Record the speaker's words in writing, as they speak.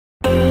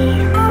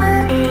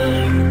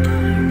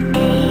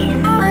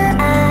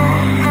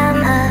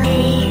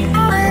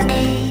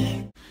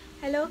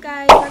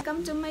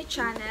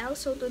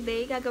So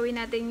today, gagawin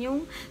natin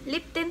yung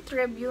lip tint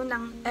review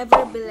ng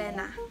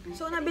Bilena.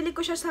 So nabili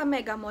ko siya sa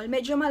Megamall,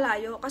 medyo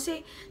malayo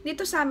kasi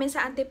dito sa amin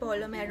sa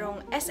Antipolo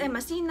merong SM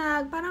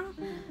Masinag, parang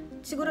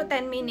siguro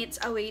 10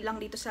 minutes away lang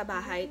dito sa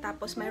bahay.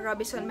 Tapos may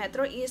Robinson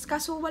Metro East,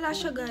 kaso wala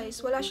siya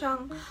guys, wala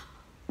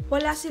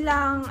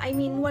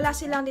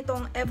silang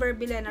ditong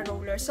Bilena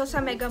roller. So,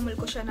 sa Megamall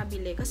ko siya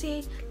nabili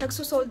kasi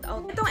nagsusold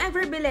out. Itong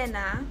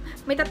Bilena,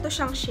 may tatlo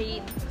siyang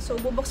shade. So,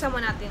 bubuksan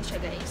mo natin siya,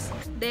 guys.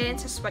 Then,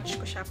 sa swatch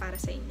ko siya para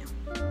sa inyo.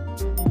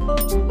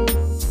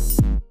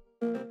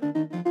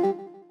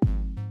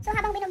 So,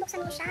 habang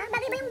binubuksan ko siya,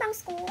 bagay ba yung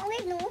bangs ko? Ang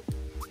weird, no?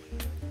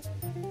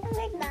 Ang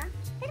weird ba?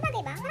 Pero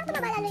bagay ba? Parang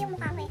tumaba lalo yung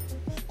mukha ko eh.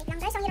 Wait lang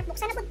guys, ang hirap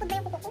buksan. Napudpud na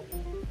yung kuko ko.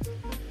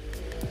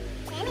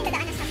 Eh, may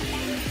dadaan na sa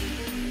pagkain.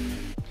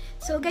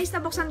 So guys,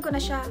 nabuksan ko na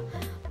siya.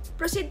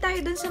 Proceed tayo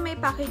dun sa may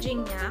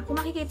packaging niya.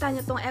 Kung makikita nyo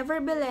tong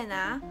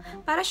Bilena,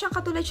 para siyang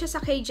katulad siya sa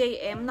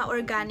KJM na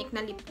organic na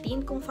lip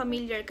tint, kung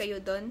familiar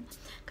kayo dun.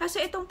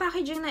 Kasi itong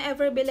packaging na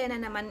Bilena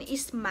naman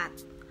is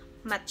matte.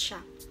 Matte siya.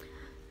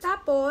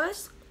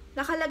 Tapos,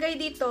 nakalagay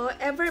dito,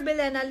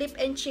 Bilena Lip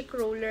and Cheek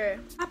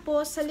Roller.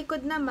 Tapos, sa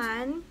likod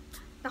naman,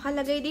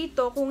 nakalagay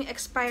dito kung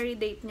expiry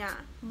date niya.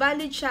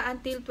 Valid siya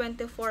until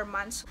 24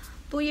 months.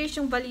 2 years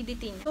yung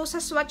validity niya. So, sa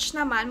swatch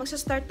naman,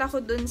 magsa-start ako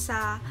dun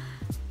sa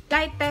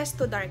lightest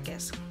to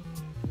darkest.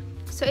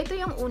 So, ito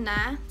yung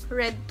una,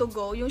 red to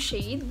go, yung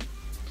shade.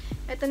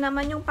 Ito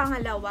naman yung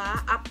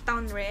pangalawa,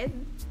 Uptown red.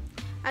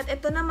 At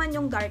ito naman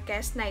yung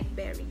darkest,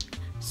 Nightberry.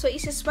 So,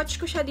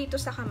 isi-swatch ko siya dito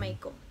sa kamay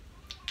ko.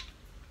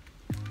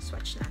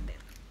 Swatch natin.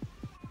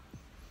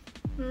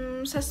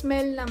 Sa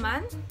smell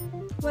naman,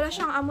 wala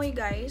siyang amoy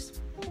guys.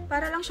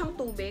 Para lang siyang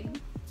tubig.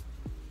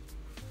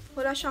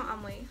 Wala siyang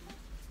amoy.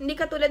 Hindi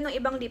katulad ng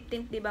ibang lip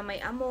tint, 'di ba? May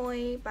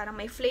amoy, parang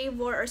may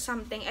flavor or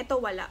something. Ito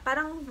wala.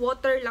 Parang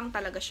water lang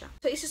talaga siya.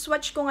 So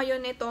isi-swatch ko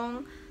ngayon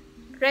itong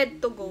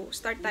red to go.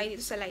 Start tayo dito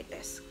sa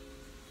lightest.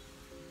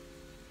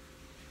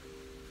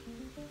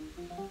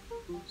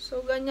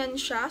 So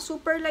ganyan siya.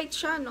 Super light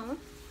siya, no?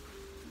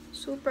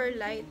 Super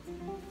light.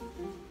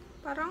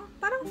 Parang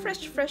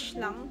fresh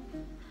lang.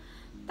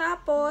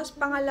 Tapos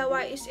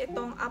pangalawa is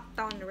itong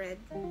Uptown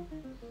red.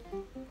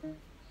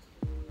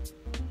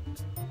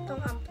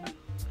 Itong Uptown.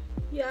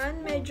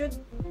 Yan, medyo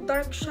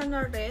dark siya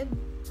na red.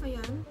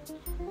 Ayan.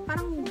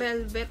 Parang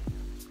velvet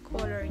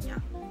color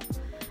niya.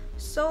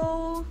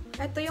 So,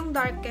 ito yung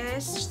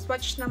darkest.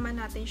 Swatch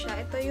naman natin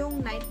siya. Ito yung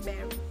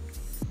Nightberry.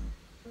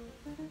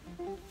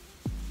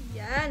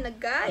 Yan, na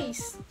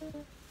guys.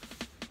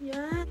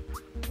 Yan.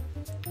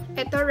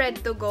 Ito red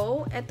to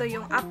go. Ito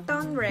yung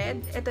Uptown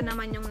red. Ito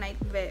naman yung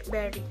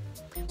Nightberry.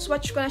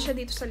 Swatch ko na siya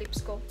dito sa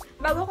lips ko.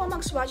 Bago ko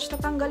mag-swatch,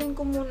 tatanggalin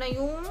ko muna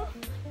yung...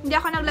 Hindi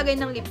ako naglagay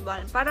ng lip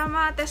balm para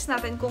ma-test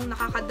natin kung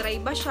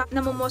nakaka-dry ba siya,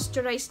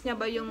 na-moisturize niya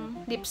ba yung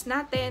lips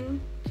natin.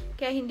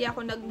 Kaya hindi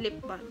ako nag-lip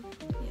balm.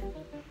 Yan.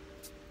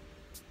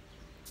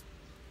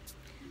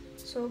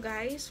 So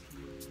guys,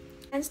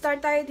 and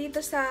start tayo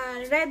dito sa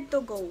red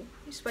to go.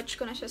 I-swatch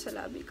ko na siya sa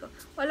labi ko.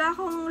 Wala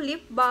akong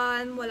lip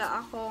balm,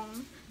 wala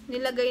akong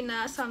nilagay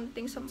na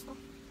something.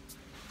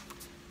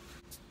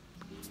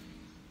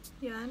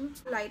 Yan,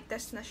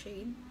 lightest na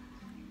shade.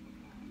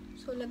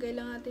 So, lagay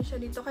lang natin siya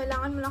dito.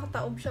 Kailangan mo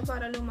nakataob siya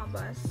para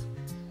lumabas.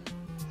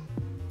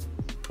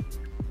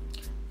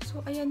 So,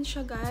 ayan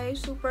siya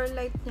guys. Super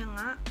light niya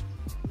nga.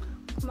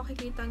 Kung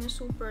makikita niyo,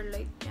 super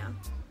light niya.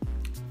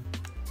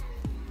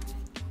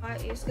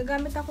 Is,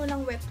 gagamit ako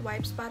ng wet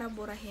wipes para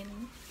burahin.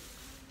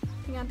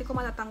 Tingnan natin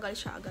kung matatanggal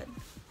siya agad.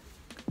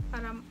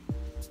 Para...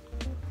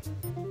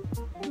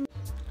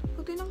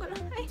 Kung tinanggal...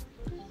 Ay!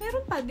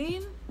 Meron pa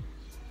din.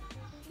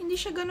 Hindi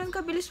siya ganun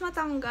kabilis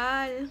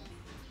matanggal.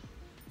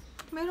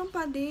 Meron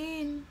pa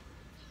din.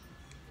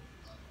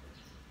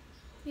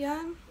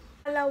 Yan.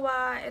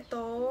 Dalawa,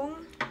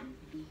 itong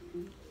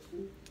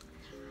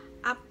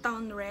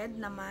Uptown red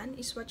naman.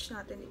 I-swatch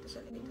natin dito sa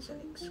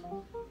legs.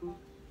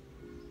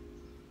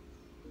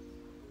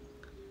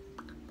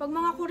 Pag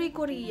mga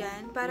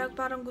kuri-kurian,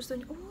 parang gusto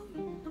niyo, oh,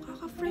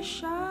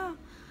 nakaka-fresh siya.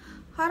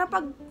 Para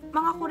pag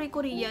mga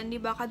kuri-kurian,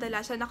 di ba,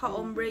 kadalasan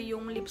naka-ombre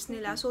yung lips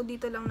nila. So,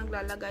 dito lang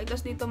naglalagay.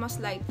 Tapos dito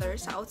mas lighter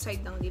sa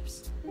outside ng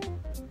lips.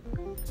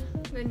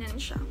 Ganyan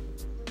siya.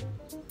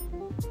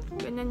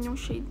 Ganyan yung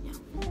shade niya.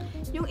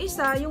 Yung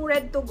isa, yung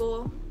red to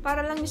go,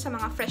 para lang yung sa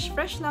mga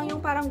fresh lang. Yung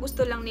parang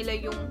gusto lang nila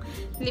yung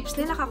lips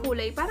nila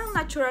kakulay. Parang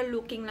natural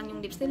looking lang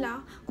yung lips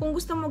nila. Kung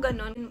gusto mo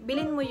ganun,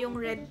 bilhin mo yung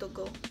red to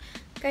go.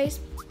 Guys,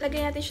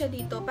 lagay natin siya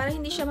dito para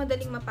hindi siya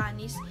madaling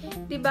mapanis.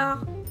 Diba,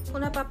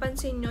 kung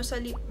napapansin nyo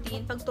sa lip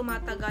tint, pag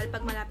tumatagal,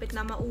 pag malapit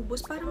na maubos,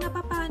 parang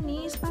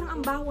napapanis. Parang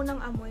ang baho ng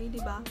amoy,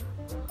 diba?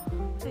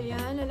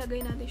 Ayan,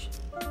 lalagay natin siya.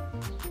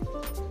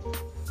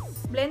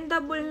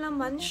 Blendable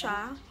naman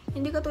siya.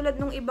 Hindi katulad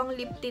nung ibang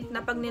lip tint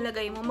na pag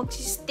nilagay mo,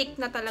 magsistick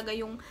na talaga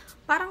yung,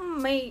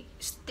 parang may,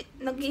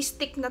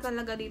 nag-stick na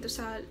talaga dito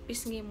sa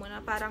pisngi mo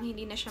na parang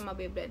hindi na siya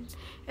mabiblend.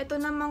 Ito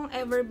namang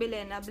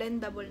Bilena,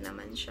 blendable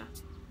naman siya.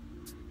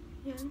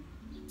 Yan.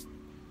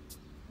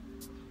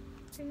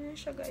 Ganyan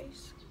siya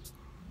guys.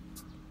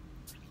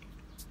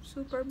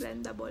 Super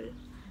blendable.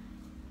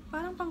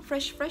 Parang pang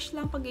fresh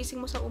lang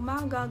pagising mo sa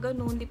umaga,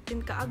 ganun, lip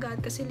tint ka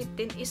agad kasi lip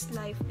tint is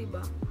life,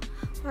 diba?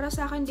 Para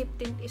sa akin, lip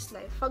tint is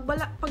life. Pag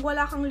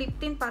wala kang lip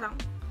tint, parang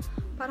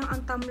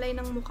ang tamlay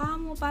ng mukha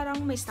mo,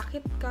 parang may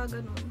sakit ka,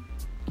 ganun.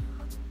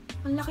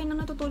 Ang laki na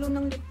natutulong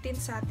ng lip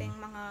tint sa ating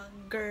mga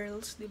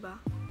girls,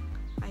 diba?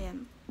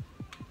 Ayan.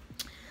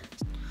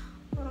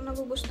 Parang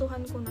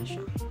nagugustuhan ko na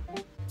siya.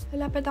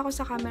 Lalapit ako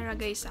sa camera,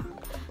 guys, ah.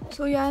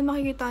 So, yan,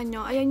 makikita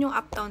nyo. Ayan yung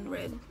Uptown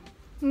Red.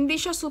 Hindi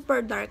siya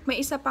super dark. May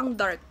isa pang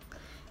dark.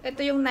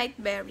 Ito yung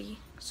Nightberry.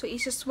 So,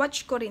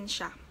 isa-swatch ko rin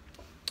siya.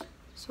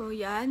 So,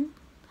 yan.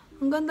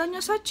 Ang ganda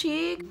niya sa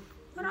cheek.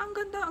 Parang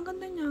ang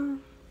ganda niya.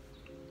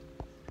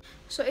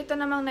 So, ito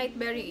namang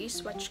Nightberry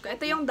is-swatch ko.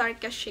 Ito yung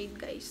darkest shade,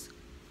 guys.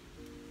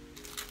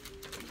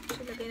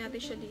 So, lagay natin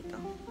siya dito.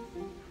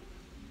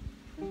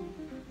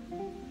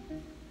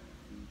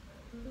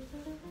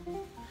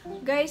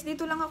 Guys,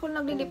 dito lang ako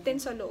naglilip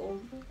tint sa loob.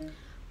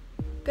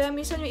 Kaya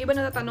minsan yung iba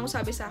natatanong,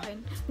 sabi sa akin,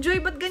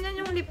 Joy, ba't ganyan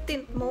yung lip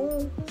tint mo?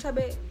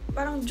 Sabi,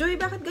 parang, Joy,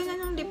 bakit ganyan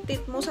yung lip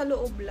tint mo sa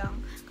loob lang?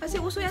 Kasi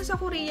uso yan sa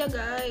Korea,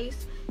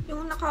 guys.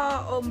 Yung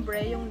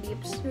naka-ombre, yung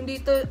lips. Yung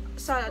dito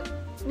sa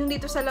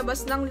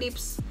labas ng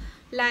lips,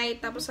 light,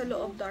 tapos sa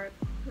loob, dark.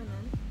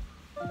 Ganun.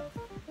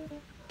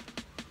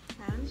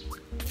 Yan.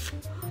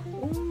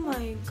 Oh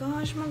my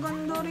gosh,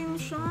 maganda rin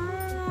siya.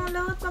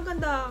 Lahat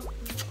maganda.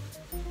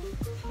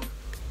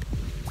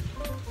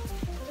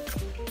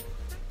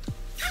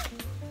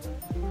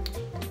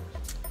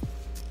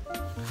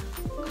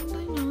 Ganda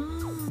niya.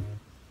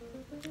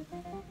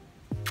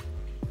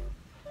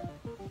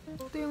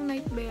 Ito yung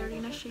Nightberry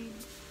na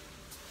shade.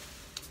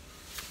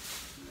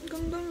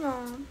 Ganda niya.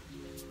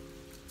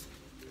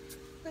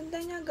 Ganda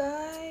niya,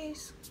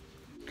 guys.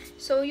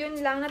 So,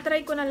 yun lang.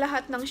 Natry ko na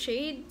lahat ng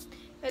shade.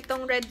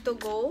 Itong Red to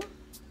Go.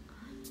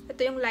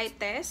 Ito yung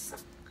lightest.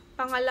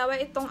 Pangalawa,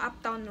 itong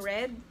Uptown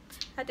Red.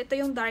 At ito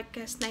yung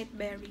darkest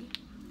Nightberry.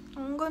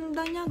 Ang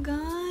ganda niya,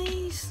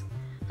 guys.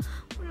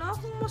 Wala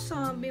akong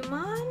masabi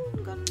man.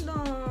 Ganda.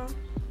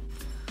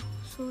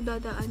 So,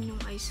 dadaan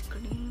yung ice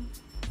cream.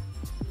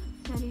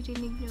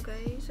 Naririnig nyo,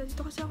 guys.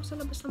 Dito kasi ako sa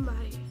labas ng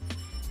bahay.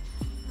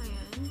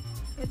 Ayan.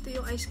 Ito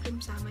yung ice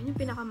cream sa amin. Yung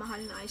pinakamahal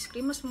na ice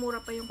cream. Mas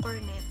mura pa yung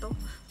cornetto.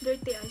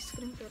 Dirty ice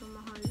cream, pero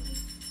mahal. Ayan.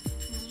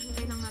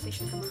 Hintay lang natin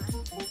siya naman.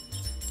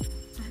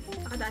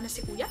 Nakadaan na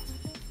si kuya.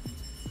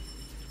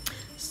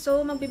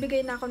 So,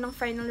 magbibigay na ako ng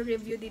final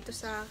review dito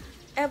sa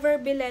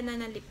Bilena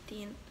na lip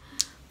tint.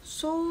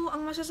 So,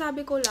 ang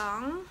masasabi ko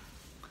lang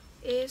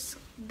is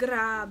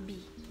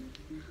grabe.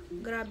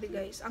 Grabe,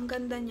 guys. Ang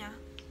ganda niya.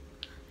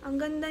 Ang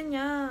ganda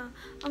niya.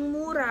 Ang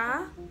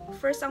mura.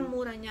 First, ang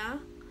mura niya.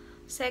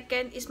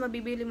 Second is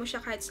mabibili mo siya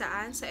kahit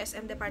saan. Sa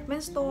SM Department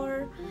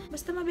Store.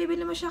 Basta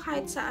mabibili mo siya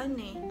kahit saan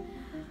eh.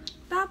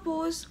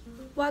 Tapos,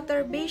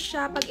 water-based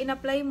siya. Pag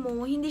in-apply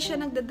mo, hindi siya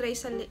nagda-dry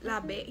sa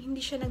labi. Hindi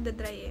siya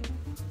nagda-dry eh.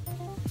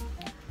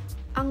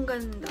 Ang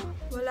ganda.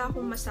 Wala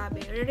akong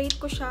masabi.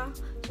 Rate ko siya.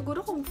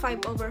 Siguro kung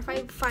 5 over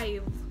 5,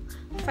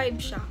 5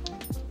 siya.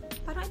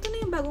 Parang ito na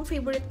yung bagong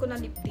favorite ko na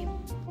lip tint.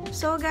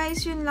 So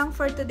guys, yun lang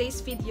for today's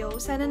video.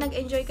 Sana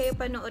nag-enjoy kayo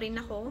panoorin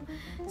ako.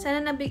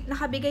 Sana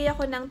nakabigay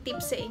ako ng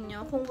tips sa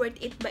inyo kung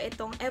worth it ba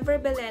itong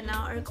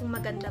Bilena or kung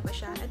maganda ba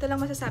siya. Ito lang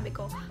masasabi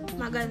ko.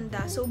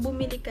 Maganda. So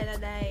bumili ka na,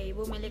 day.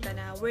 Bumili ka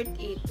na. Worth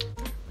it.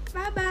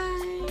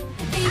 Bye-bye!